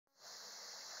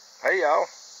Hey y'all,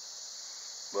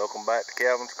 welcome back to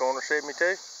Calvin's Corner 72.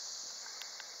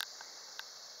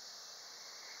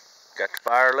 Got the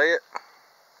fire lit,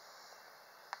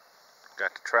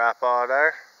 got the tripod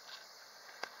there,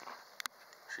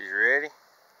 she's ready,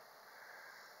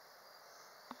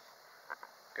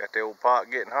 got the old pot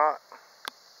getting hot.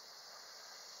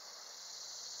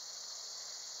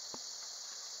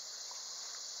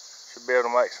 Should be able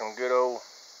to make some good old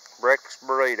breakfast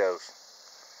burritos.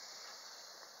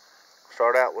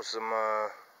 Start out with some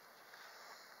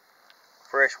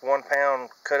fresh 1 pound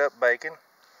cut up bacon,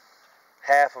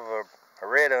 half of a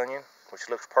red onion, which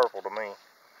looks purple to me,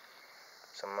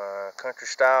 some country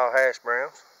style hash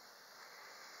browns,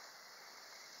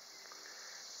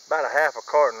 about a half a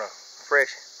carton of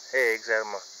fresh eggs out of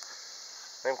my,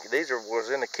 these was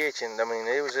in the kitchen. I mean,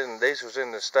 these was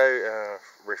in the stove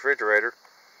refrigerator,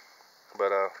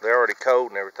 but they're already cold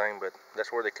and everything, but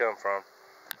that's where they come from.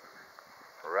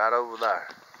 Right over there.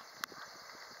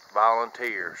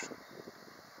 Volunteers.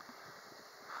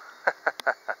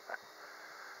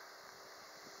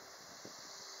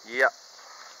 Yep.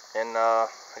 And I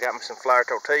got me some flour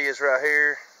tortillas right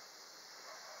here.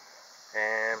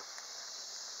 And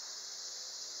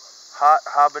hot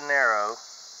habanero,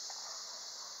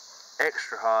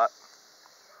 extra hot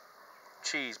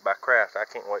cheese by Kraft. I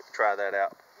can't wait to try that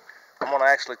out. I'm gonna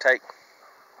actually take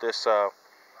this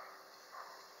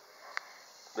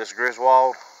this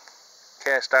Griswold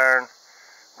cast iron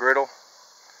griddle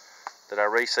that I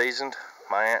re-seasoned.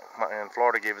 My aunt in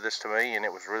Florida gave this to me, and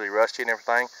it was really rusty and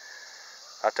everything.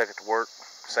 I took it to work,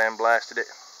 sandblasted it,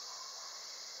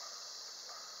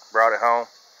 brought it home,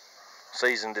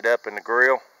 seasoned it up in the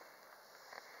grill.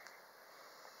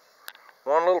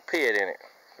 One little pit in it.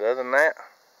 But other than that,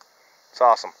 it's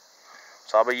awesome.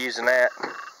 So I'll be using that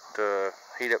to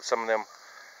heat up some of them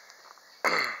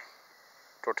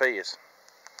tortillas.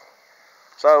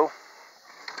 So,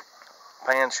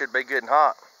 pan should be good and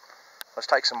hot. Let's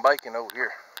take some bacon over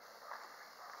here.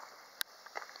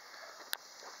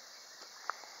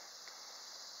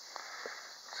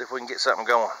 See if we can get something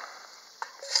going.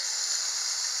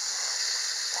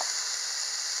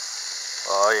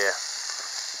 Oh yeah.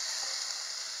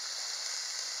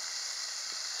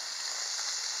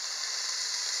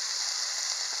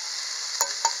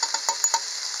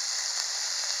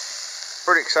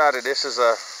 Pretty excited. This is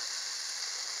a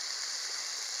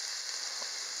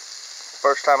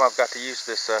first time I've got to use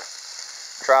this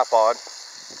tripod,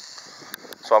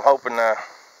 so I'm hoping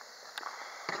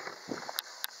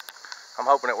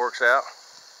it works out.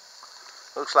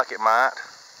 Looks like it might.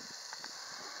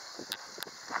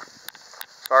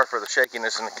 Sorry for the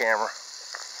shakiness in the camera.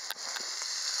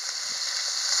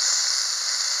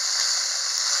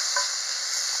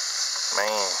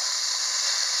 Man.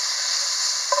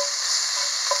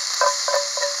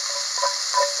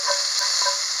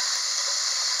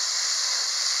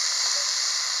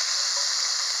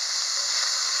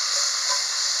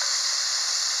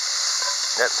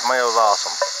 That smells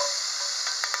awesome.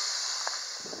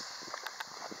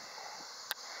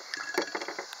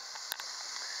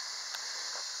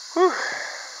 Whew.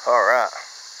 All right.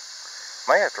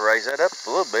 May have to raise that up a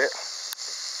little bit.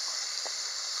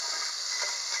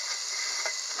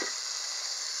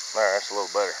 There, that's a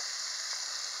little better.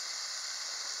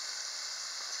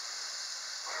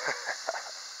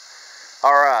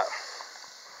 All right.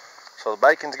 So the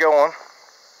bacon's going.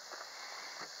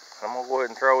 I'm gonna go ahead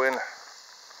and throw in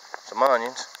some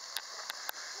onions.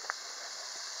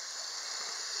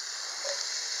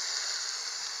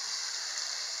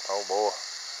 Oh boy.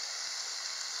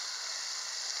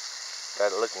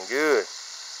 Got it looking good.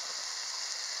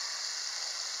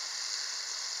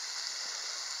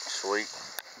 Sweet.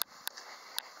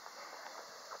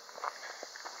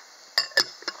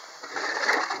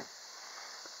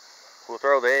 We'll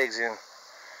throw the eggs in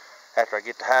after I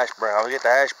get the hash browns. I'll get the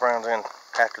hash browns in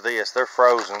after this. They're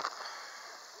frozen.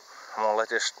 I'm gonna let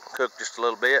this cook just a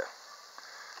little bit.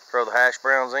 Throw the hash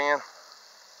browns in,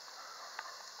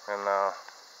 and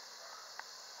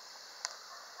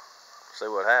see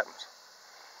what happens.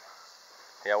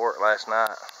 Yeah, I worked last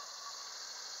night.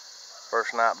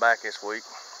 First night back this week.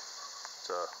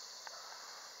 It's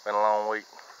been a long week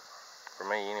for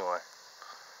me anyway.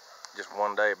 Just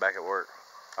one day back at work.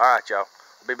 Alright y'all,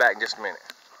 I'll be back in just a minute.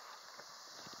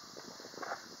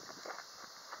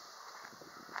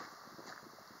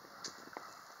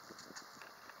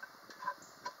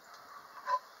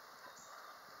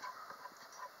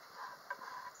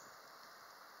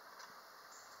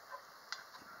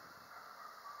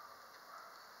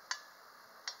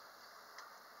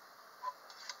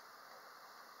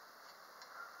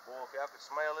 Boy, if y'all could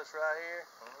smell this right here.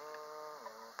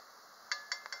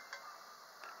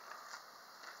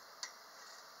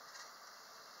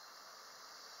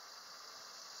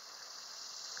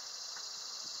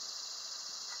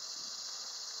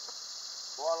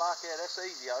 Boy, I like that. That's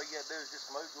easy. All you gotta do is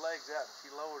just move the legs out and she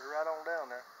lowers right on down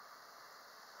there.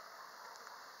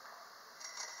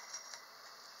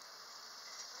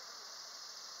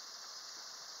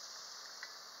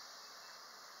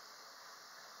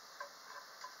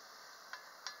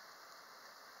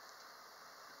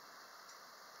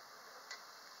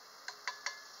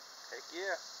 Heck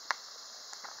yeah.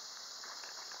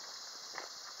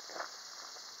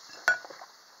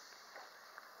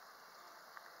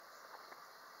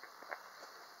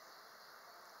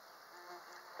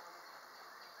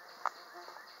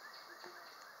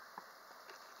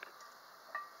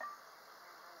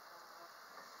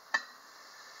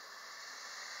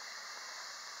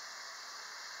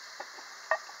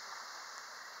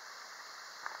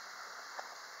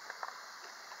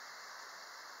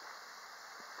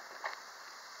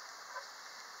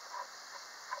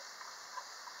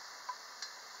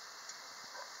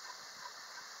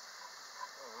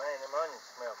 Man, them onions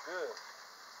smell good.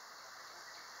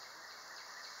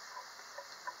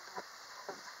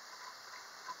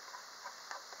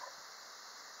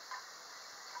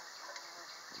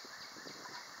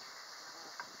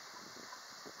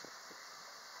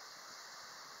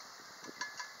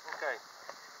 Okay.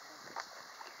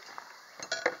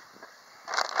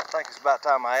 I think it's about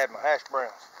time I add my hash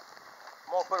browns.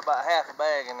 I'm gonna put about half a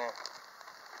bag in there.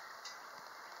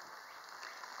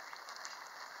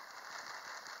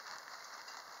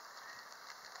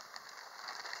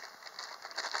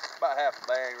 About half a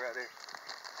bag right there.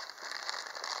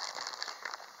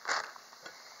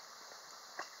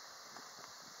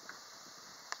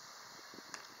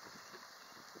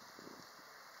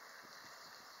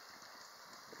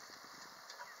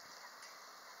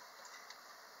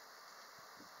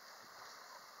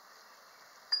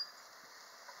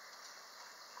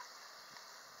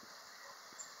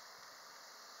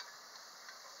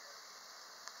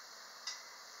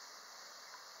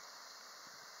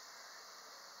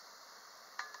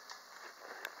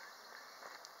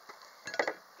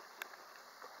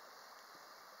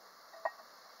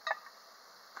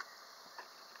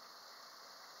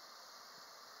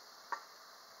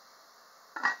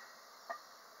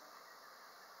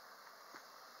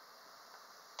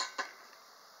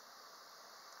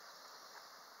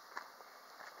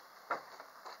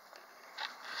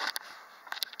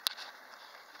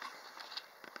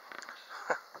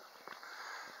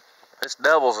 This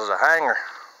doubles as a hanger.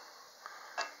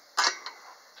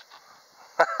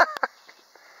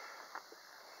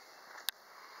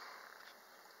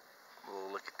 Oh,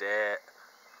 look at that.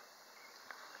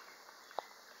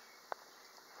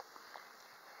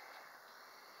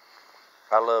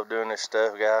 I love doing this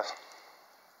stuff, guys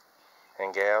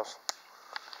and gals.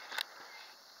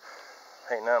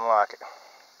 Ain't nothing like it.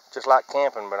 Just like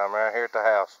camping, but I'm right here at the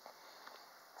house.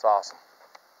 It's awesome.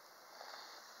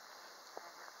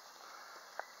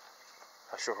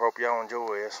 I sure hope y'all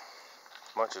enjoy this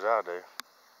as much as I do.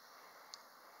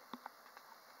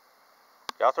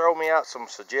 Y'all throw me out some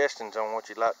suggestions on what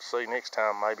you'd like to see next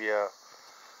time. Maybe if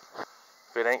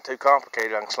it ain't too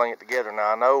complicated, I can sling it together.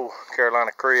 Now I know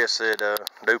Carolina Chris said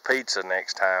do pizza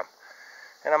next time,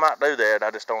 and I might do that.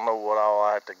 I just don't know what all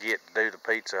I have to get to do the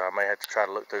pizza. I may have to try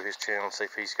to look through his channel and see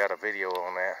if he's got a video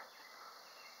on that.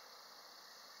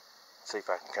 See if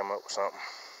I can come up with something.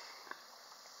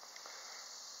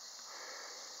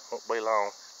 Won't be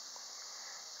long.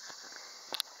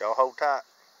 Y'all hold tight.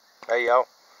 Hey y'all.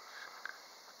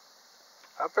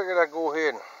 I figured I'd go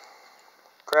ahead and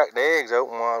crack the eggs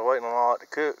open while I was waiting on all that to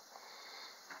cook.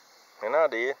 And I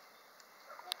did.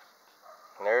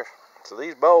 And there, so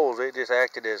these bowls, they just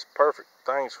acted as perfect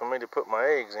things for me to put my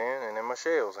eggs in and then my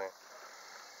shells in.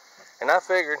 And I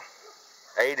figured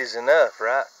 8 is enough,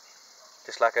 right?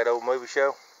 Just like that old movie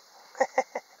show.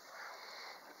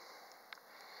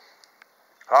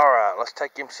 Alright, let's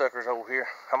take them suckers over here.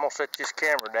 I'm going to set this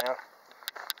camera down.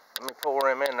 Let me pour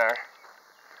them in there.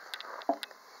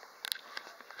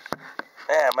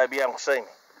 Yeah, maybe y'all can see me.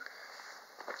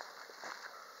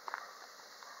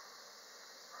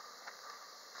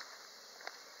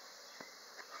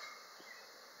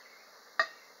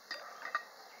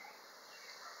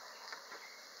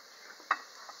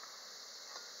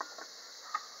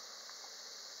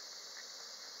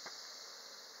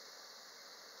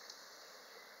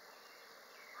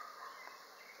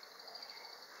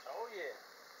 Oh yeah.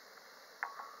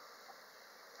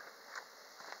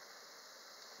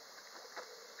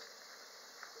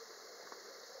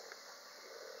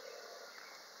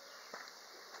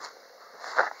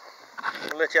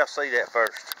 I'll let y'all see that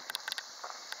first.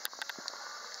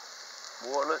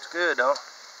 Boy, it looks good, huh?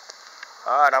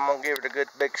 Alright, I'm gonna give it a good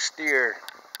big stir.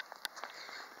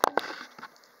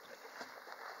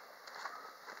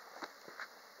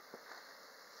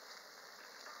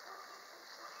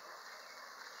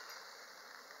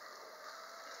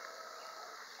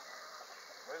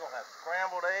 got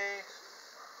scrambled eggs,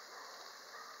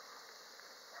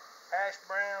 hash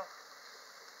brown,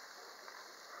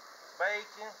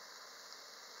 bacon,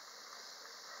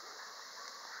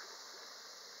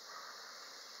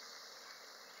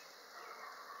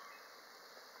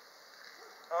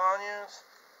 onions.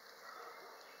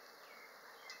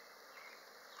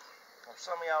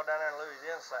 Some of y'all down there in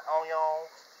Louisiana say onion.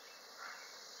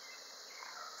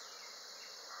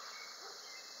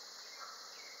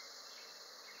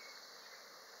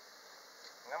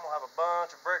 And I'm gonna have a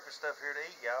bunch of breakfast stuff here to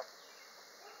eat, y'all.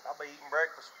 I'll be eating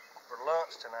breakfast for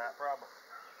lunch tonight, probably.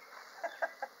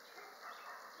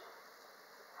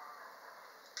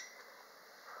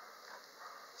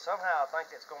 Somehow I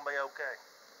think it's gonna be okay.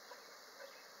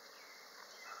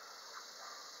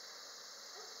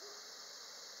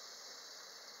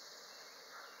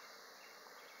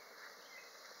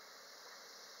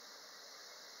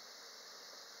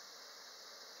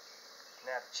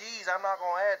 Now the cheese I'm not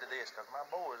gonna add to this because my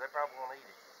boys, they're probably gonna eat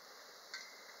it.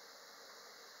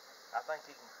 I think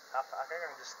I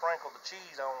can just sprinkle the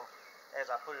cheese on as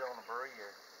I put it on the burrito.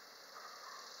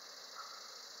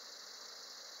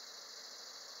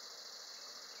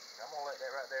 I'm gonna let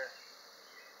that right there.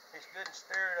 It's good and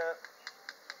stir it up.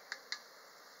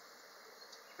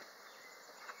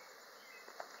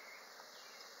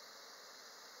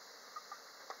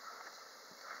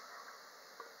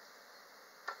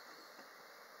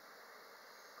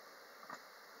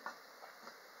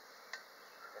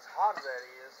 As hot as that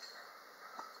is,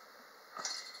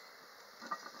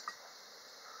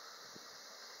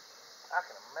 I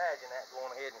can imagine that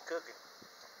going ahead and cooking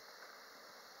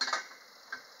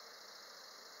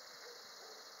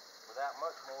without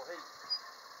much more heat.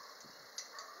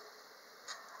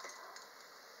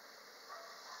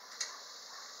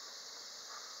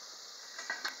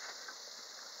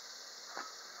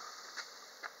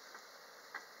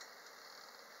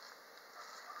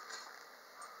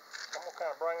 I'm gonna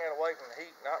kind of bring that away from the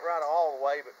heat, not right all the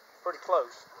way, but pretty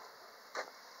close.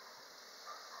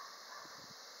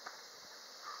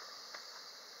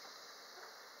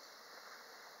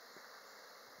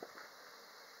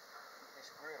 This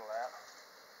griddle out.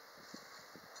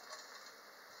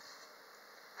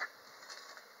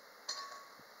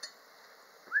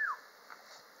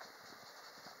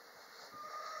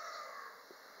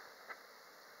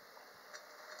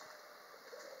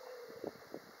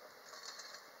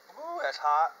 Ooh, that's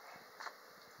hot.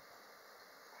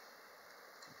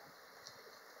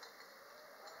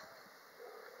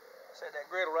 Set that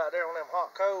griddle right there on them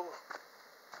hot coals.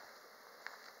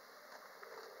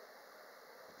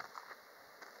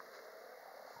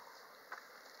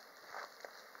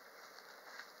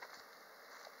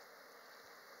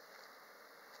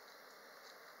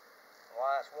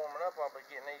 While it's warming up, I'll be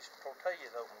getting these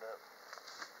tortillas opened up.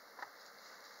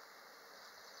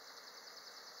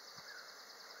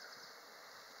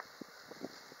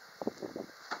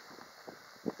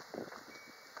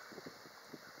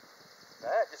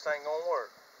 That just ain't gonna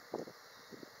work.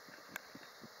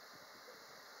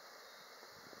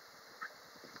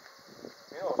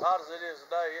 You know, as hot as it is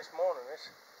today, this morning, there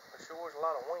sure is a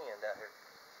lot of wind out here.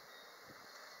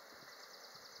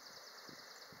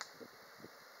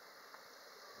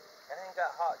 It ain't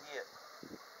got hot yet.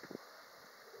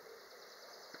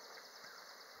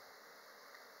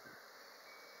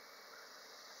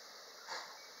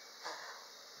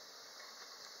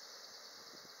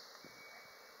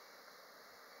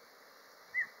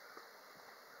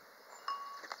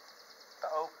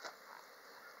 Uh-oh.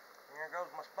 Here goes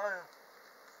my spoon.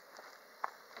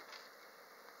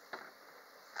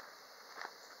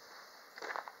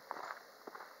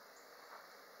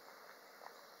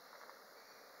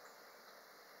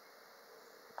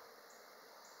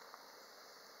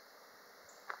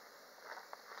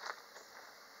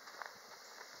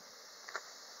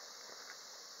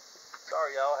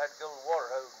 Sorry, y'all. I had to go to the water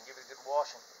hose and give it a good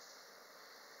washing.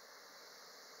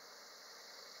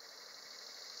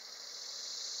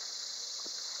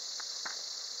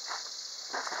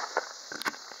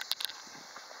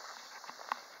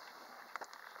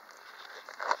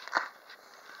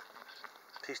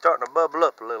 She's starting to bubble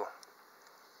up a little.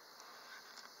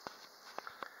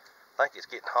 I think it's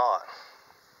getting hot.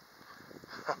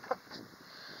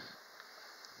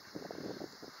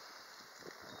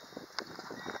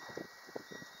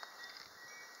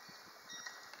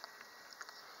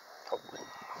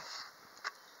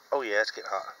 Oh yeah, it's getting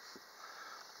hot.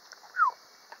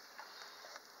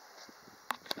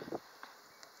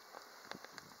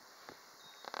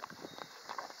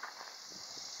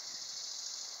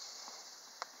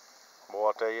 Boy,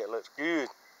 I tell you, it looks good.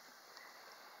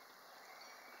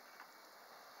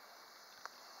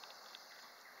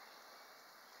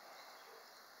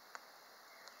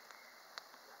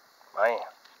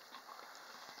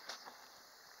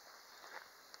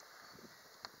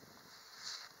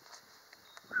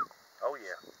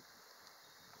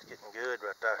 good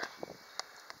right there.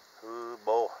 Ooh,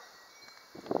 boy.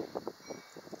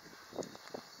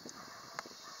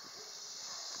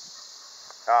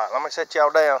 Alright, let me set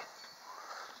y'all down.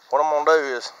 What I'm gonna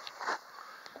do is,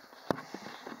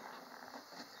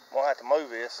 I'm gonna have to move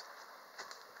this.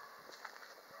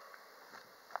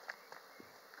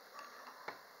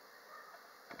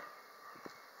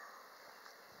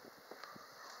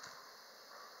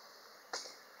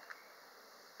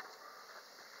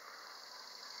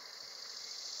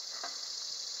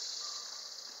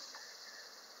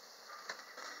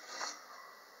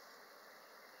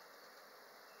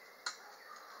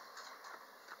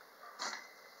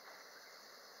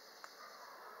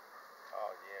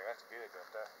 Oh yeah, that's good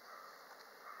right there.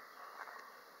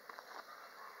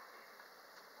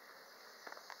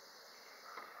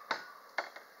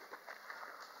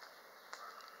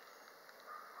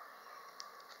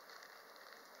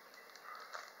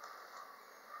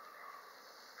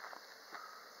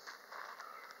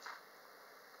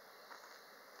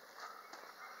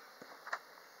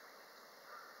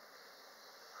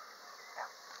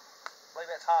 I believe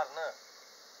that's hot enough.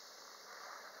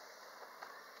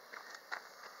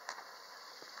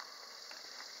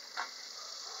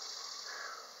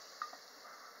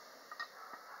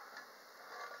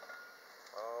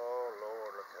 Oh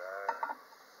Lord, look at that.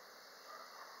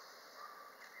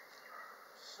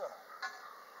 Son.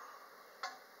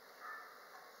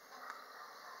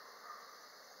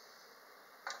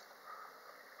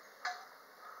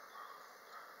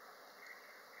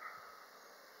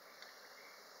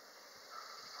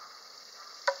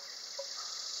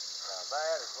 Now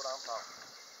that is what I'm talking about.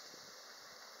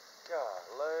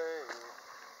 Golly.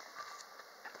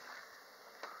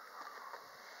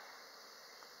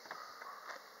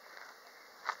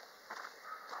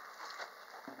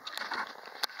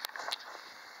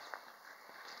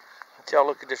 Y'all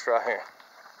look at this right here.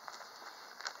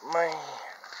 Man.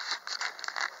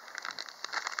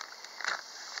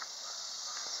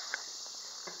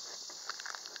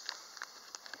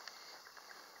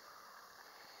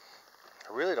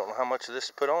 I really don't know how much of this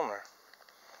to put on there.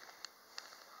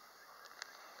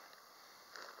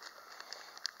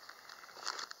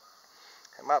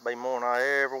 It might be more than I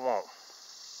ever want.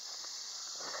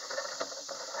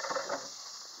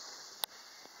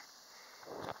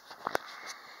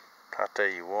 I'll tell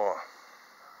you what.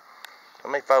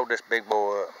 Let me fold this big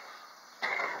boy up.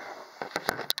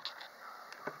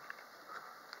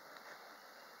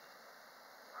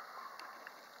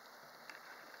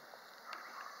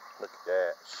 Look at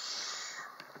that.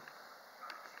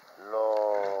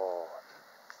 Lord.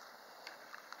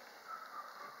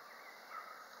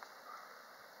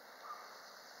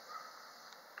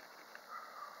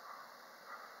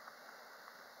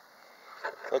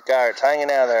 Look there, it's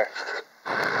hanging out of there.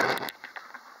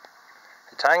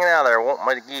 It's hanging out of there, wanting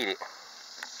me to get it.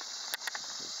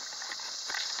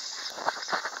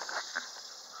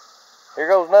 Here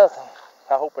goes nothing.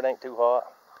 I hope it ain't too hot.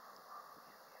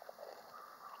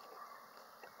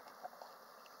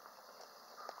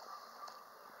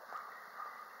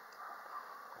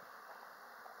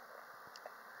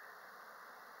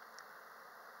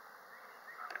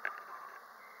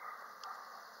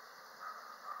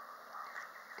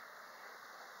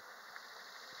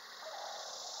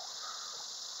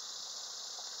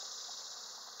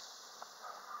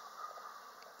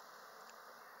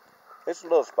 It's a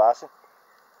little spicy.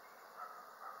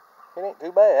 It ain't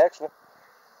too bad, actually.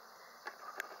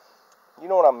 You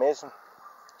know what I'm missing?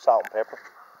 Salt and pepper.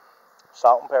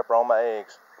 Salt and pepper on my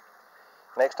eggs.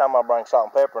 Next time I bring salt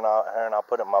and pepper in here and I'll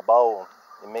put it in my bowl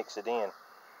and mix it in.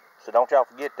 So don't y'all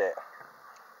forget that.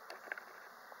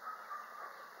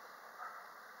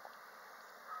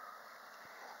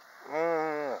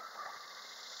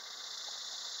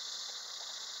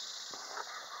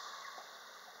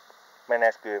 Man,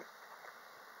 that's good.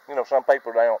 You know, some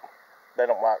people they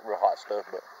don't like real hot stuff,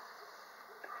 but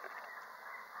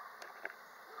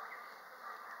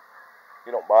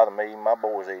it don't bother me. My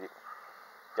boys eat it.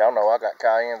 Y'all know I got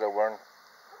cayennes over there.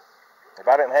 If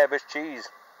I didn't have this cheese,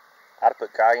 I'd have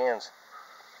put cayennes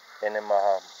in them.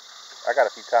 I got a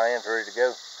few cayennes ready to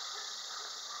go,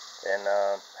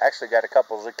 and actually got a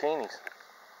couple of zucchinis.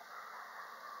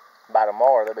 By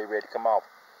tomorrow, they'll be ready to come off.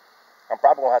 I'm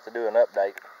probably gonna have to do an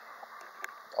update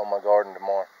on my garden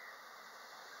tomorrow.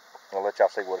 I'll let y'all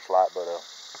see what it's like, but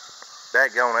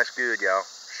daggone, that's good, y'all.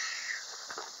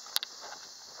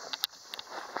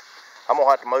 I'm gonna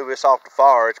have to move this off the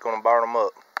fire. It's gonna burn them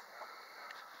up.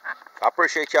 I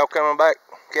appreciate y'all coming back,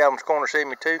 Calvin's Corner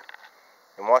 72,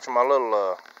 and watching my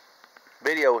little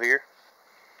video here.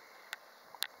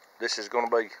 This is gonna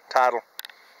be titled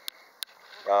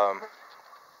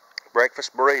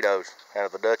breakfast burritos out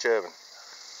of the Dutch oven.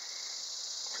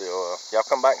 So y'all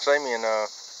come back and see me and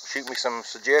shoot me some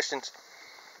suggestions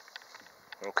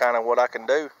on kind of what I can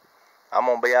do. I'm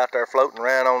gonna be out there floating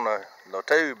around on the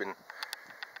tube and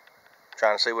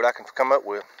trying to see what I can come up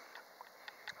with.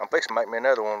 I'm fixing to make me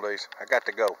another one of these. I got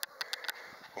to go.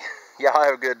 Y'all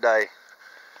have a good day.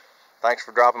 Thanks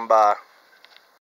for dropping by.